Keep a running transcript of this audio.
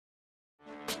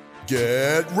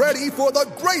Get ready for the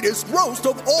greatest roast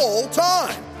of all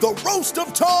time, the Roast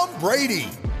of Tom Brady,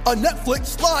 a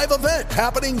Netflix live event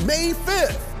happening May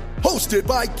 5th. Hosted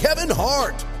by Kevin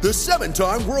Hart, the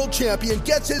 7-time world champion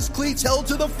gets his cleats held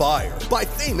to the fire by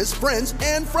famous friends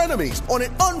and frenemies on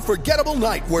an unforgettable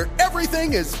night where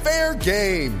everything is fair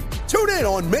game. Tune in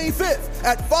on May 5th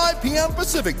at 5 p.m.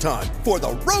 Pacific time for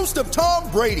the Roast of Tom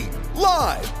Brady,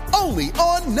 live only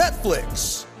on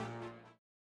Netflix.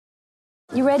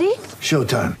 You ready?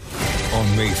 Showtime.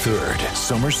 On May 3rd,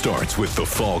 summer starts with The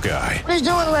Fall Guy. What are you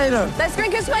doing later? Let's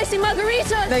drink a spicy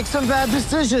margarita. Make some bad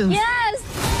decisions. Yes!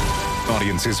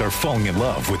 Audiences are falling in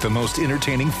love with the most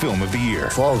entertaining film of the year.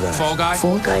 Fall Guy. Fall Guy?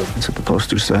 Fall guy. That's what the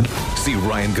poster said. See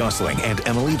Ryan Gosling and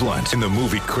Emily Blunt in the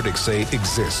movie critics say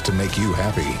exists to make you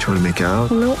happy. Trying to make it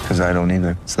out? Nope. Because I don't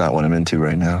either. It's not what I'm into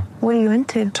right now. What are you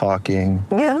into? Talking.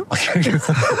 Yeah.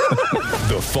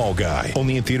 The Fall Guy.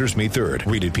 Only in theaters May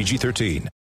 3rd. Rated PG-13.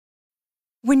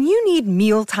 When you need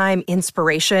mealtime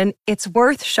inspiration, it's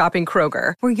worth shopping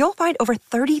Kroger, where you'll find over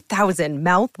 30,000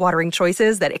 mouth-watering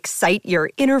choices that excite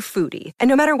your inner foodie. And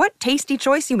no matter what tasty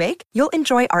choice you make, you'll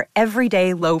enjoy our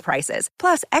everyday low prices,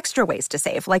 plus extra ways to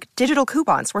save, like digital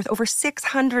coupons worth over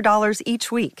 $600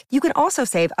 each week. You can also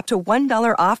save up to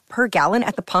 $1 off per gallon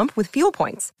at the pump with fuel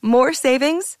points. More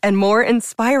savings and more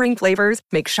inspiring flavors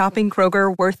make shopping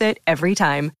Kroger worth it every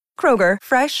time. Kroger,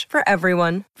 fresh for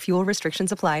everyone. Fuel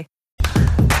restrictions apply.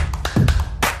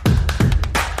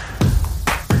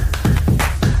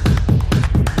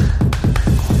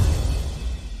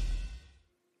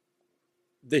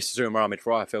 This is Umar Ahmed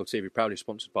for IFL TV, proudly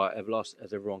sponsored by Everlast.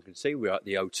 As everyone can see, we are at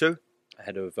the O2,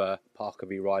 ahead of Parker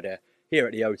v Ryder here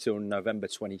at the O2 on November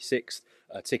 26th.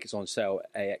 Tickets on sale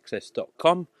at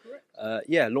AXS.com.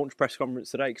 Launch press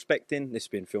conference today, expecting, this has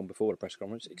been filmed before the press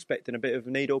conference, expecting a bit of a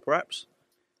needle perhaps?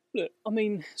 Look, I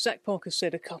mean, Zach Parker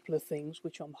said a couple of things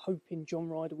which I'm hoping John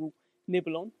Ryder will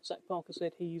nibble on. Zach Parker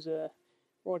said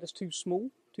Ryder's too small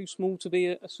to be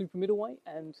a super middleweight,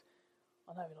 and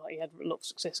I know he had a lot of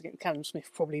success against Callum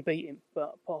Smith, probably beat him,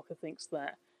 but Parker thinks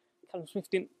that Callum Smith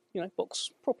didn't, box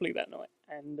properly that night,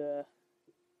 and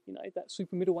that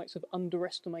super middleweights have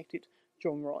underestimated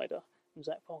John Ryder, and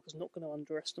Zach Parker's not going to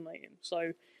underestimate him.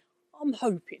 So I'm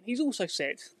hoping. He's also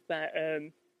said that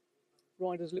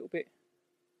Ryder's a little bit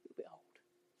old,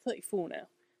 34 now,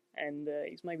 and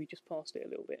he's maybe just past it a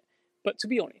little bit. But to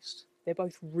be honest, they're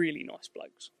both really nice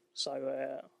blokes. So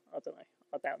I don't know.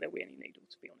 I doubt there'll be any needle,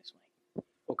 to be honest, mate.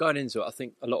 Well, going into it, I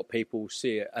think a lot of people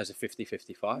see it as a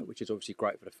 50-50 fight, which is obviously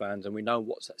great for the fans, and we know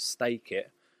what's at stake here.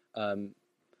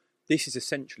 This is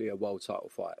essentially a world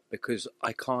title fight, because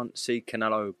I can't see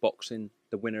Canelo boxing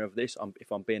the winner of this,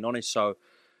 if I'm being honest. So,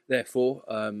 therefore,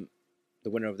 the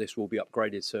winner of this will be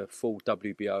upgraded to full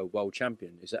WBO world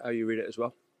champion. Is that how you read it as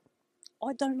well?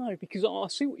 I don't know, because I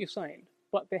see what you're saying,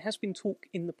 but there has been talk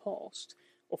in the past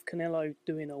of Canelo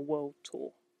doing a world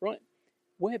tour, right?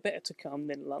 Where better to come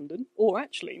than London? Or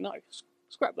actually, no,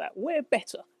 scrap that. Where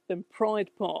better than Pride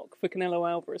Park for Canelo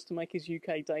Alvarez to make his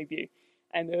UK debut?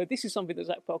 And this is something that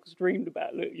Zach Parker's dreamed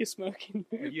about. Look, you're smirking.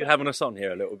 Are you having us on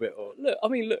here a little bit? Or? Look,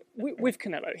 with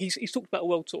Canelo, he's talked about a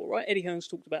world tour, right? Eddie Hearn's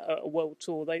talked about a world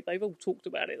tour. They've all talked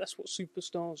about it. That's what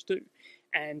superstars do.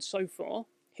 And so far,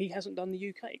 he hasn't done the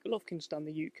UK. Golovkin's done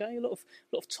the UK. A lot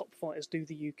of top fighters do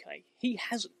the UK. He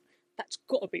hasn't. That's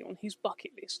got to be on his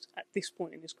bucket list at this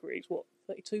point in his career. He's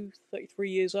 32,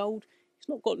 33 years old. He's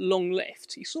not got long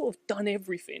left. He's sort of done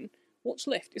everything. What's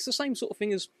left? It's the same sort of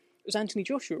thing as Anthony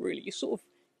Joshua, really. You sort of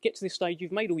get to this stage,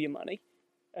 you've made all your money.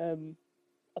 I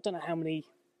don't know how many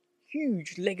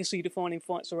huge legacy-defining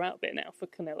fights are out there now for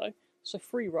Canelo. So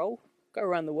free roll, go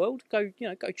around the world, go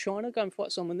China, go and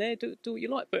fight someone there, do what you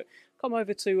like. But come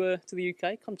over to the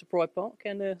UK, come to Pride Park,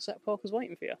 and Zach Parker's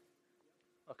waiting for you.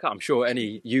 Okay, I'm sure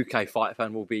any UK fight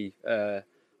fan will be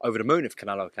over the moon if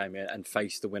Canelo came in and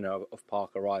faced the winner of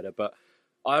Parker Ryder. But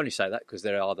I only say that because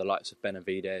there are the likes of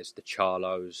Benavidez, the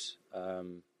Charlos,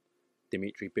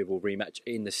 Dimitri Bivol rematch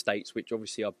in the States, which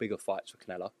obviously are bigger fights for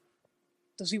Canelo.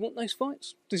 Does he want those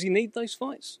fights? Does he need those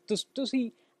fights? Does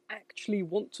he actually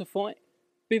want to fight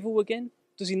Bivol again?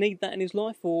 Does he need that in his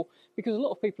life? Or because a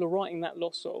lot of people are writing that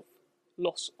loss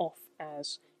off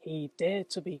as he dared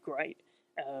to be great.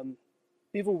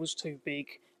 Bivol was too big,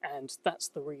 and that's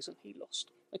the reason he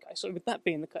lost. Okay, so with that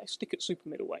being the case, stick at super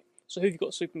middleweight. So who've you got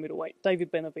at super middleweight?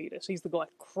 David Benavidez. He's the guy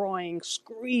crying,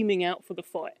 screaming out for the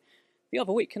fight. The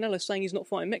other week, Canelo's saying he's not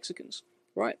fighting Mexicans,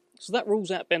 right? So that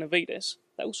rules out Benavidez.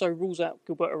 That also rules out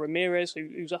Gilberto Ramirez,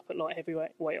 who's up at light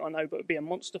heavyweight, I know, but it'd be a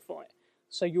monster fight.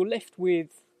 So you're left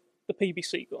with the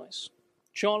PBC guys.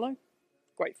 Charlo,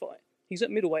 great fight. He's at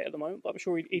middleweight at the moment, but I'm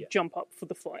sure he'd jump up for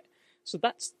the fight. So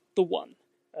that's the one.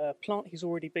 Plant he's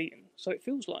already beaten. So it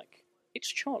feels like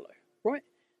it's Charlo, right?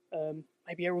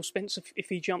 Maybe Errol Spence if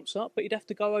he jumps up, but he'd have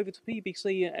to go over to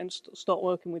PBC and start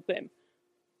working with them.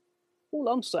 All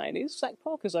I'm saying is Zach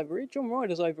Parker's over here, John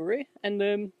Ryder's over here, and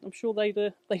I'm sure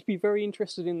they'd be very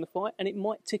interested in the fight, and it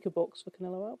might tick a box for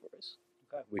Canelo Alvarez.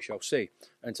 Okay, we shall see.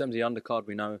 In terms of the undercard,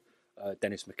 we know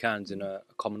Dennis McCann's in a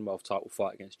Commonwealth title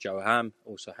fight against Joe Ham.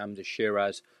 Also Hamza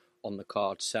Shiraz on the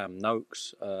card, Sam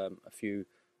Noakes, a few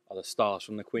other stars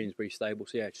from the Queensberry stable.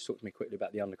 So yeah, just talk to me quickly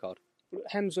about the undercard.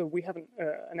 Hamza, we haven't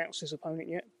announced his opponent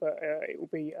yet, but it will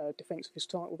be a defence of his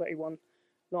title that he won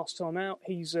last time out.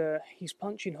 He's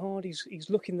punching hard. He's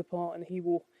looking the part, and he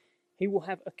will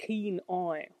have a keen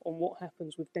eye on what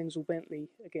happens with Denzel Bentley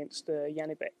against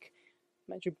Janibek.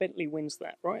 Imagine Bentley wins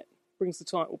that, right? Brings the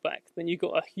title back. Then you've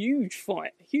got a huge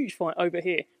fight over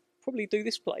here. Probably do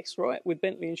this place, right, with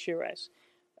Bentley and Shiraz.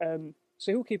 So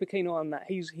he'll keep a keen eye on that.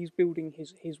 He's building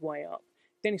his way up.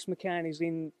 Dennis McCann is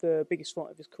in the biggest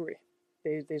fight of his career.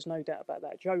 There's no doubt about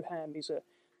that. Joe Ham is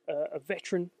a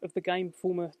veteran of the game,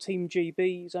 former Team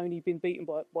GB. He's only been beaten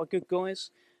by good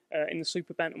guys in the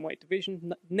super bantamweight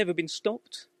division. Never been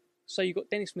stopped. So you've got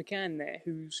Dennis McCann there,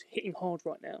 who's hitting hard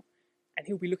right now, and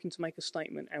he'll be looking to make a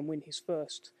statement and win his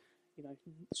first,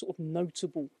 sort of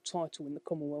notable title in the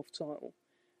Commonwealth title.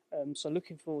 So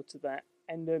looking forward to that.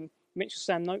 And you mentioned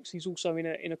Sam Noakes. He's also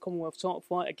in a Commonwealth title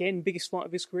fight. Again, biggest fight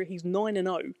of his career. He's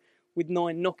 9-0 with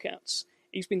 9 knockouts.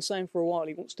 He's been saying for a while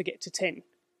he wants to get to 10.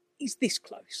 He's this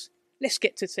close. Let's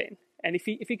get to 10. And if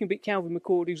he can beat Calvin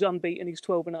McCord, who's unbeaten, he's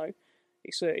 12-0.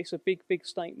 It's a big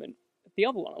statement. The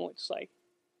other one I want to say,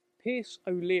 Pierce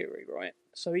O'Leary, right?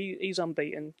 So he's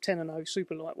unbeaten, 10-0,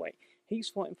 super lightweight. He's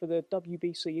fighting for the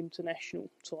WBC International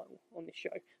title on this show.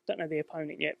 Don't know the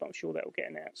opponent yet, but I'm sure that will get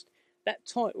announced. That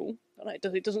title,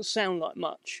 it doesn't sound like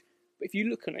much, but if you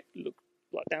look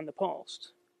like down the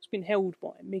past, it's been held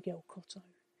by Miguel Cotto,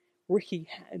 Ricky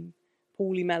Hatton,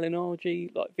 Paulie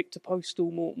Malignaggi, like Victor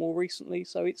Postal more recently.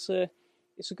 So it's a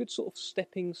good sort of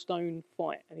stepping stone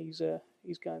fight, and he's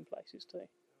going places too.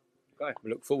 Okay, we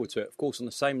look forward to it. Of course, on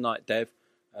the same night, Dev,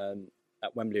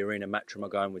 at Wembley Arena, Matchroom are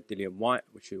going with Dillian Whyte,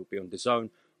 which will be on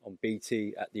DAZN. On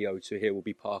BT at the O2 here will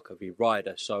be Parker v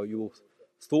Ryder. So your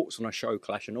thoughts on a show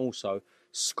clash, and also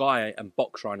Sky and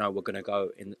Boxer, I know we're going to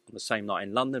go on the same night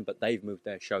in London, but they've moved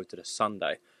their show to the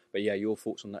Sunday. But yeah, your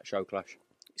thoughts on that show clash?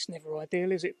 It's never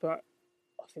ideal, is it? But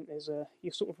I think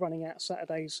you're sort of running out of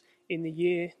Saturdays in the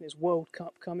year. There's World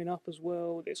Cup coming up as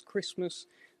well. There's Christmas,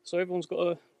 so everyone's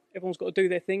got to do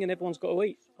their thing, and everyone's got to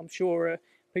eat. I'm sure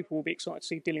people will be excited to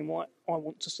see Dillian Whyte. I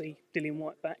want to see Dillian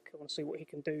Whyte back. I want to see what he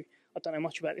can do. I don't know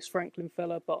much about this Franklin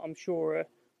fella, but I'm sure it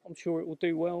will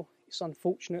do well. It's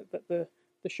unfortunate that the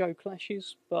show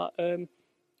clashes, but I'm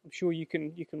sure you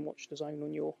can watch DAZN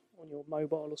on your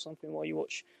mobile or something while you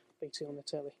watch BT on the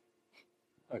telly.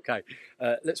 Okay,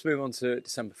 let's move on to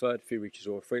December 3rd, Fury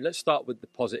Chisora 3. Let's start with the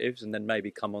positives and then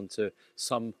maybe come on to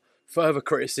some further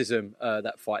criticism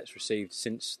that fight's received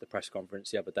since the press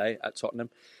conference the other day at Tottenham.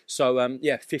 So,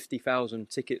 50,000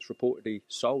 tickets reportedly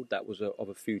sold. That was of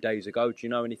a few days ago. Do you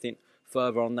know anything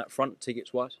further on that front,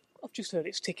 tickets-wise? I've just heard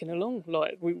it's ticking along.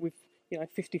 Like, we've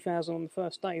 50,000 on the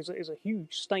first day is a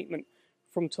huge statement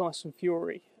from Tyson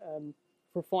Fury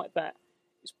for a fight that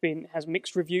has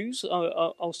mixed reviews,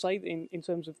 I'll say, in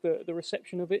terms of the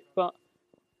reception of it, but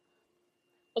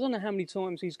I don't know how many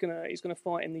times he's gonna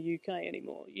fight in the UK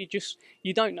anymore.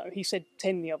 You don't know. He said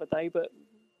 10 the other day, but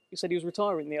he said he was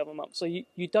retiring the other month, so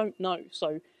you don't know.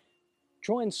 So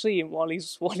try and see him while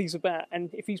he's about, and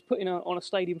if he's putting on a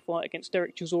stadium fight against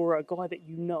Derek Chisora, a guy that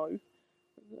you know,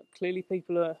 clearly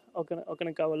people are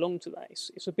gonna go along to that.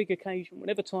 It's a big occasion.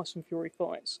 Whenever Tyson Fury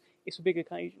fights, it's a big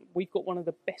occasion. We've got one of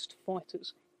the best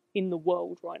fighters in the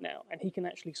world right now, and he can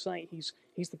actually say he's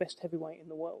the best heavyweight in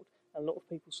the world. A lot of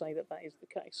people say that is the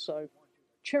case. So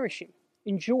cherish him,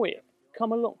 enjoy it,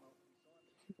 come along.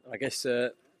 I guess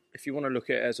if you want to look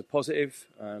at it as a positive,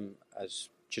 as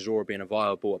Chisora being a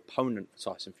viable opponent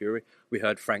for Tyson Fury, we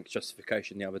heard Frank's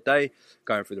justification the other day,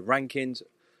 going through the rankings.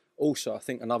 Also, I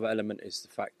think another element is the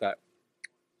fact that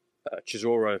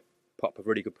Chisora put up a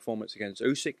really good performance against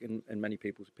Usyk in many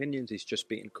people's opinions. He's just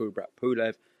beaten Kubrat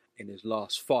Pulev in his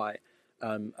last fight.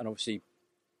 And obviously,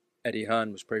 Eddie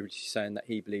Hearn was previously saying that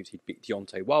he believes he'd beat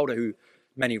Deontay Wilder, who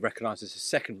many recognise as the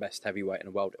second best heavyweight in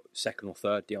the world, second or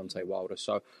third Deontay Wilder.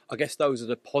 So I guess those are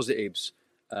the positives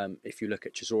if you look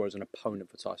at Chisora as an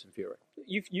opponent for Tyson Fury.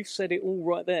 You've said it all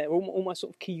right there. All my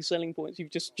sort of key selling points.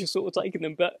 You've just sort of taken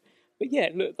them, but yeah,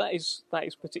 look, that is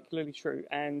particularly true.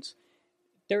 And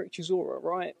Derek Chisora,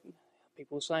 right?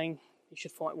 People are saying he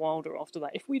should fight Wilder after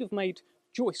that. If we'd have made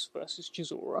Joyce versus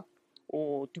Chisora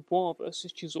or Dubois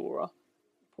versus Chisora,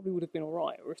 probably would have been all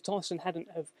right. Or if Tyson hadn't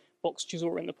have boxed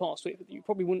Chisora in the past, you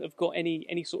probably wouldn't have got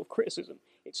any sort of criticism.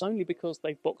 It's only because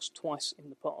they've boxed twice in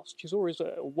the past. Chisora is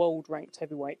a world-ranked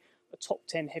heavyweight, a top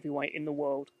 10 heavyweight in the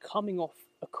world, coming off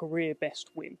a career best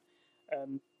win.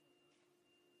 And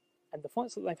the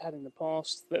fights that they've had in the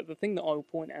past, the thing that I will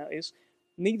point out is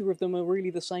neither of them are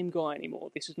really the same guy anymore.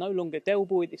 This is no longer Del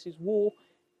Boy, this is War.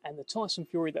 And the Tyson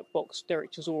Fury that boxed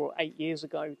Derek Chisora 8 years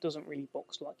ago doesn't really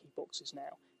box like he boxes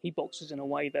now. He boxes in a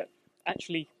way that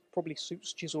actually probably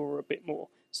suits Chisora a bit more.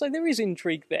 So there is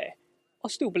intrigue there. I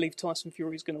still believe Tyson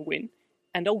Fury is going to win.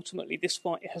 And ultimately this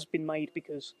fight has been made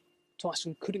because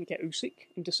Tyson couldn't get Usyk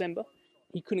in December.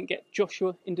 He couldn't get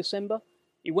Joshua in December.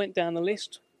 He went down the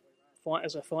list.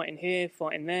 Fighters are fighting here,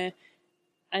 fighting there.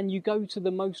 And you go to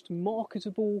the most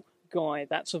marketable guy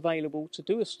that's available to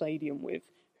do a stadium with,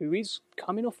 who is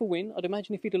coming off a win. I'd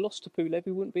imagine if he'd have lost to Pulev,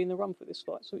 he wouldn't be in the run for this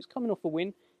fight. So he's coming off a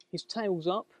win. His tail's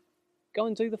up. Go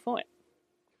and do the fight.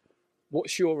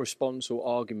 What's your response or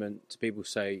argument to people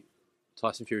say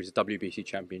Tyson Fury is the WBC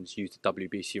champions, use the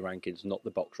WBC rankings, not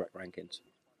the BoxRec rankings?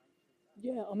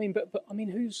 Yeah, I mean, but I mean,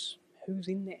 who's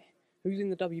in there? Who's in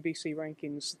the WBC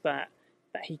rankings that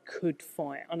he could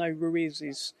fight? I know Ruiz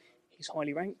he's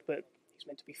highly ranked, but he's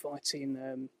meant to be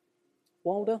fighting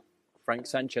Wilder. Frank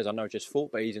Sanchez, I know, just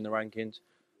fought, but he's in the rankings.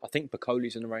 I think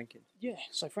Bacoli's in the rankings. Yeah,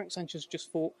 so Frank Sanchez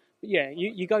just fought. But yeah,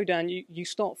 you go down, you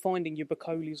start finding your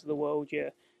Bacolis of the world. Yeah,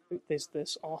 there's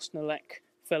this Arsenalek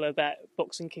fella that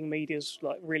Boxing King Media's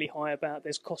like really high about.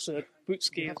 There's Kosa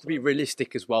Butski. You have to be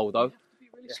realistic as well, though. You have to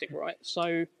be realistic, right?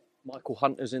 So Michael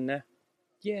Hunter's in there.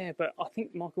 Yeah, but I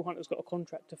think Michael Hunter's got a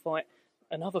contract to fight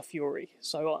another Fury,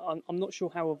 so I'm not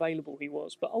sure how available he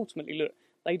was. But ultimately, look,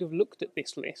 they'd have looked at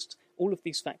this list. All of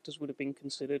these factors would have been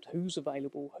considered. Who's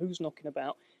available, who's knocking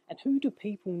about, and who do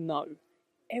people know?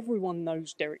 Everyone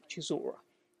knows Derek Chisora.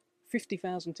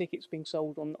 50,000 tickets being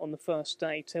sold on the first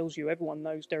day tells you everyone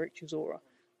knows Derek Chisora.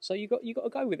 So you got to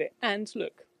go with it. And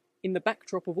look, in the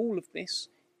backdrop of all of this,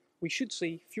 we should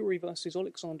see Fury versus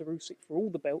Alexander Usyk for all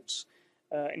the belts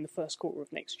in the first quarter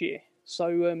of next year.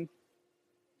 So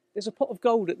there's a pot of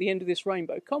gold at the end of this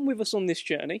rainbow. Come with us on this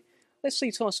journey. Let's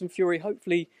see Tyson Fury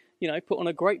hopefully, put on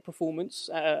a great performance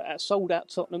at Sold Out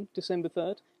Tottenham, December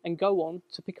 3rd, and go on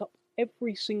to pick up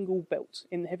every single belt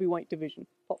in the heavyweight division,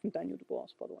 apart from Daniel Dubois,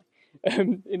 by the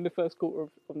way, in the first quarter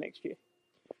of next year.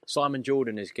 Simon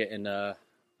Jordan is getting an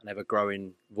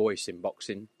ever-growing voice in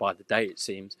boxing by the day, it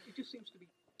seems. He just seems to be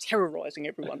terrorising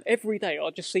everyone. Every day I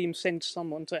just see him send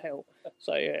someone to hell.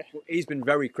 So, yeah. Well, he's been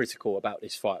very critical about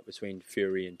this fight between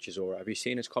Fury and Chisora. Have you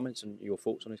seen his comments and your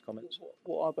thoughts on his comments?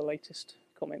 What are the latest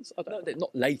comments? I don't know.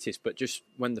 Not latest, but just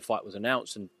when the fight was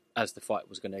announced and as the fight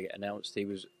was going to get announced, he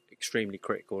was extremely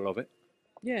critical of it.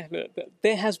 Yeah, look,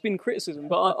 there has been criticism,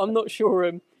 but I'm not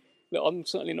sure... Look, I'm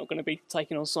certainly not going to be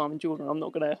taking on Simon Jordan. I'm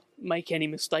not going to make any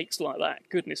mistakes like that.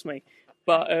 Goodness me.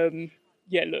 But,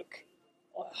 yeah, look,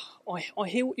 I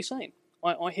hear what you're saying.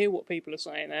 I hear what people are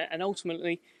saying. And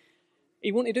ultimately,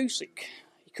 he wanted Usyk.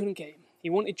 He couldn't get him. He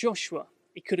wanted Joshua.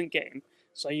 He couldn't get him.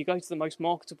 So you go to the most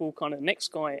marketable kind of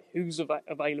next guy who's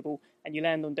available and you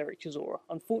land on Derek Chisora.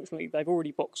 Unfortunately, they've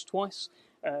already boxed twice,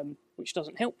 which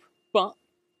doesn't help. But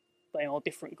they are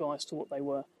different guys to what they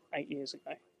were 8 years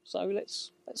ago. So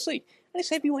let's see. And it's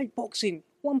heavyweight boxing.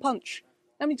 One punch.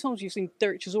 How many times have you seen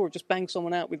Derek Chisora just bang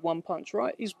someone out with one punch,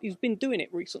 right? He's been doing it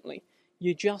recently.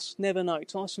 You just never know.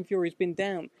 Tyson Fury's been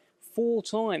down 4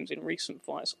 times in recent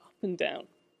fights, up and down.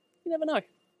 You never know.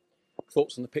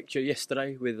 Thoughts on the picture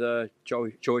yesterday with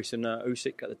Joyce and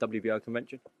Usyk at the WBO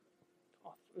convention?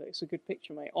 Oh, it's a good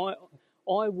picture, mate.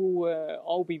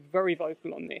 I'll be very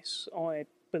vocal on this. I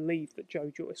believe that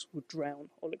Joe Joyce would drown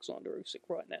Alexander Usyk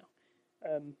right now.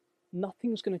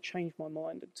 Nothing's going to change my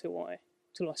mind until I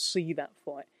see that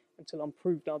fight, until I'm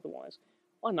proved otherwise.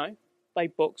 I know they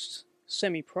boxed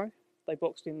semi-pro. They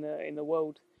boxed in the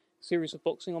World Series of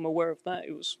Boxing. I'm aware of that.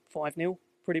 It was 5-0,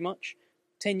 pretty much,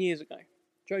 10 years ago.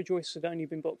 Joe Joyce had only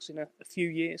been boxing a few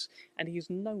years, and he is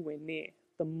nowhere near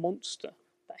the monster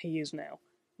that he is now.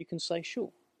 You can say,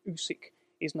 sure, Usyk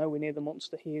is nowhere near the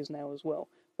monster he is now as well,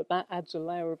 but that adds a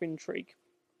layer of intrigue.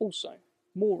 Also,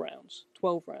 more rounds,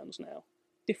 12 rounds now.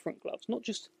 Different gloves, not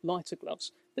just lighter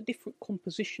gloves, but different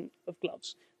composition of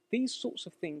gloves. These sorts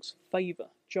of things favour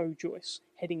Joe Joyce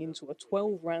heading into a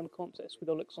 12-round contest with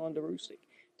Alexander Usyk.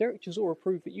 Derek Chisora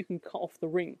proved that you can cut off the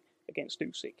ring against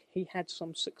Usyk. He had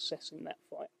some success in that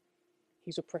fight.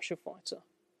 He's a pressure fighter.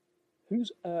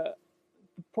 Who's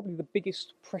probably the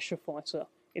biggest pressure fighter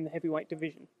in the heavyweight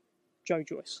division? Joe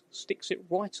Joyce. Sticks it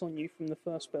right on you from the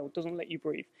first bell, doesn't let you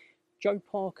breathe. Joe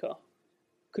Parker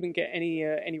couldn't get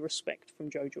any respect from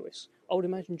Joe Joyce. I would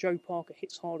imagine Joe Parker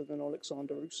hits harder than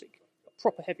Alexander Usyk, a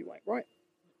proper heavyweight, right?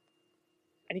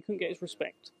 And he couldn't get his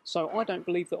respect. So I don't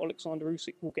believe that Alexander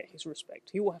Usyk will get his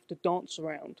respect. He will have to dance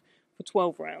around for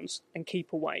 12 rounds and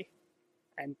keep away.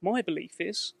 And my belief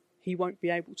is he won't be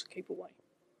able to keep away.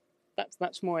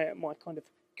 That's my kind of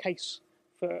case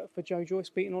for Joe Joyce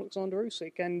beating Alexander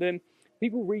Usyk. And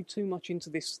people read too much into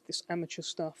this amateur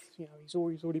stuff. You know,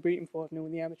 he's already beaten 5-0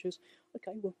 in the amateurs.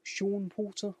 Okay, well, Sean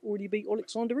Porter already beat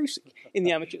Alexander Usyk in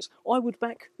the amateurs. I would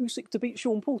back Usyk to beat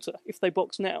Sean Porter if they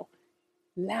box now.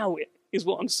 Allow it, is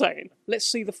what I'm saying. Let's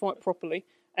see the fight properly.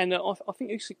 And I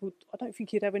think Usyk would. I don't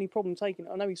think he'd have any problem taking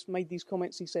it. I know he's made these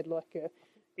comments. He said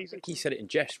he said it in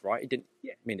jest, right? He didn't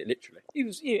mean it literally.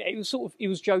 He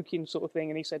was joking sort of thing,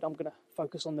 and he said, "I'm going to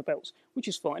focus on the belts," which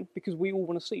is fine because we all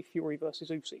want to see Fury versus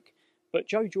Usyk. But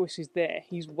Joe Joyce is there.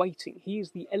 He's waiting. He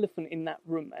is the elephant in that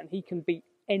room, and he can beat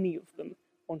any of them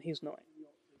on his night.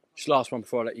 Just last one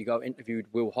before I let you go. Interviewed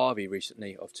Will Harvey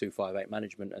recently of 258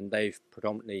 Management, and they've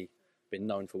predominantly been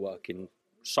known for working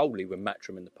solely with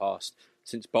Matchroom in the past.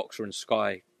 Since Boxer and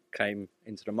Sky came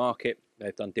into the market,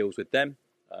 they've done deals with them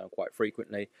quite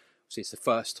frequently. Obviously, it's the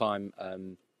first time a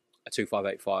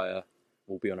 258 fighter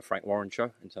will be on a Frank Warren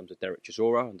show in terms of Derek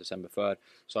Chisora on December 3rd.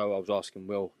 So I was asking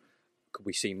Will, could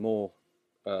we see more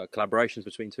collaborations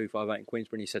between 258 and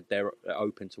Queensbury? And he said they're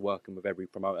open to working with every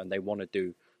promoter and they want to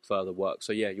do further work.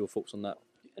 So yeah, your thoughts on that?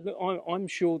 Look, I'm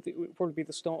sure that it would probably be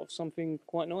the start of something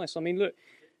quite nice. I mean, look,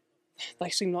 they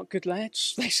seem like good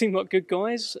lads. They seem like good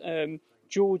guys.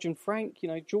 George and Frank,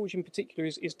 George in particular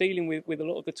is dealing with a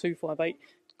lot of the 258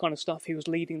 kind of stuff. He was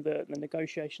leading the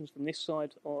negotiations from this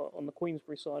side, or on the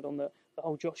Queensbury side, on the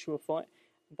whole Joshua fight.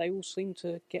 They all seem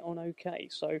to get on okay.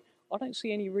 So I don't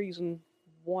see any reason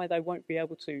why they won't be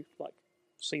able to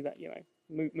see that,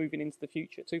 moving into the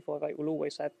future. 258 will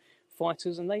always have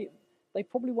fighters, and they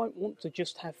probably won't want to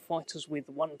just have fighters with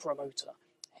one promoter.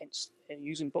 Hence, they're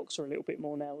using Boxer a little bit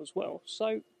more now as well.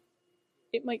 So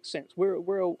it makes sense.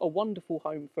 We're a wonderful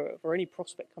home for any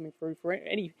prospect coming through, for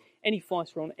any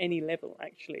fighter on any level,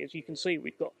 actually. As you can see,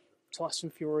 we've got Tyson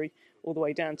Fury all the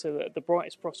way down to the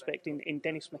brightest prospect in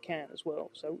Dennis McCann as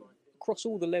well. So across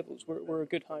all the levels, we're a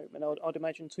good home. And I'd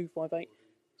imagine 258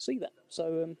 see that.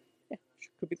 So,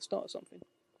 could be the start of something.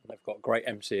 They've got a great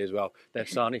MC as well. Dev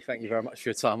Sahni, thank you very much for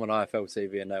your time on IFL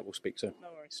TV, and we'll speak soon. No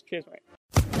worries. Cheers, mate.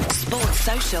 Sports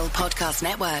Social Podcast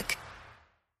Network.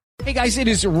 Hey guys, it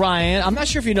is Ryan. I'm not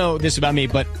sure if you know this about me,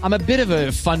 but I'm a bit of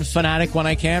a fun fanatic when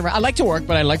I can. I like to work,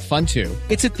 but I like fun too.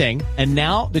 It's a thing. And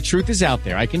now the truth is out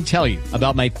there. I can tell you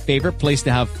about my favorite place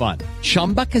to have fun.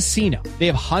 Chumba Casino. They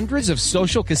have hundreds of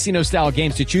social casino style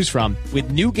games to choose from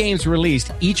with new games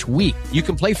released each week. You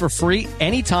can play for free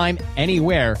anytime,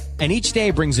 anywhere. And each day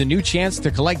brings a new chance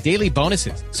to collect daily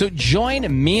bonuses. So join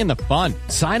me in the fun.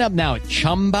 Sign up now at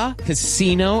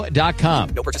ChumbaCasino.com.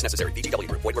 No purchase necessary. VGW.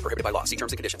 Void where prohibited by law. See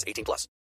terms and conditions. 18+.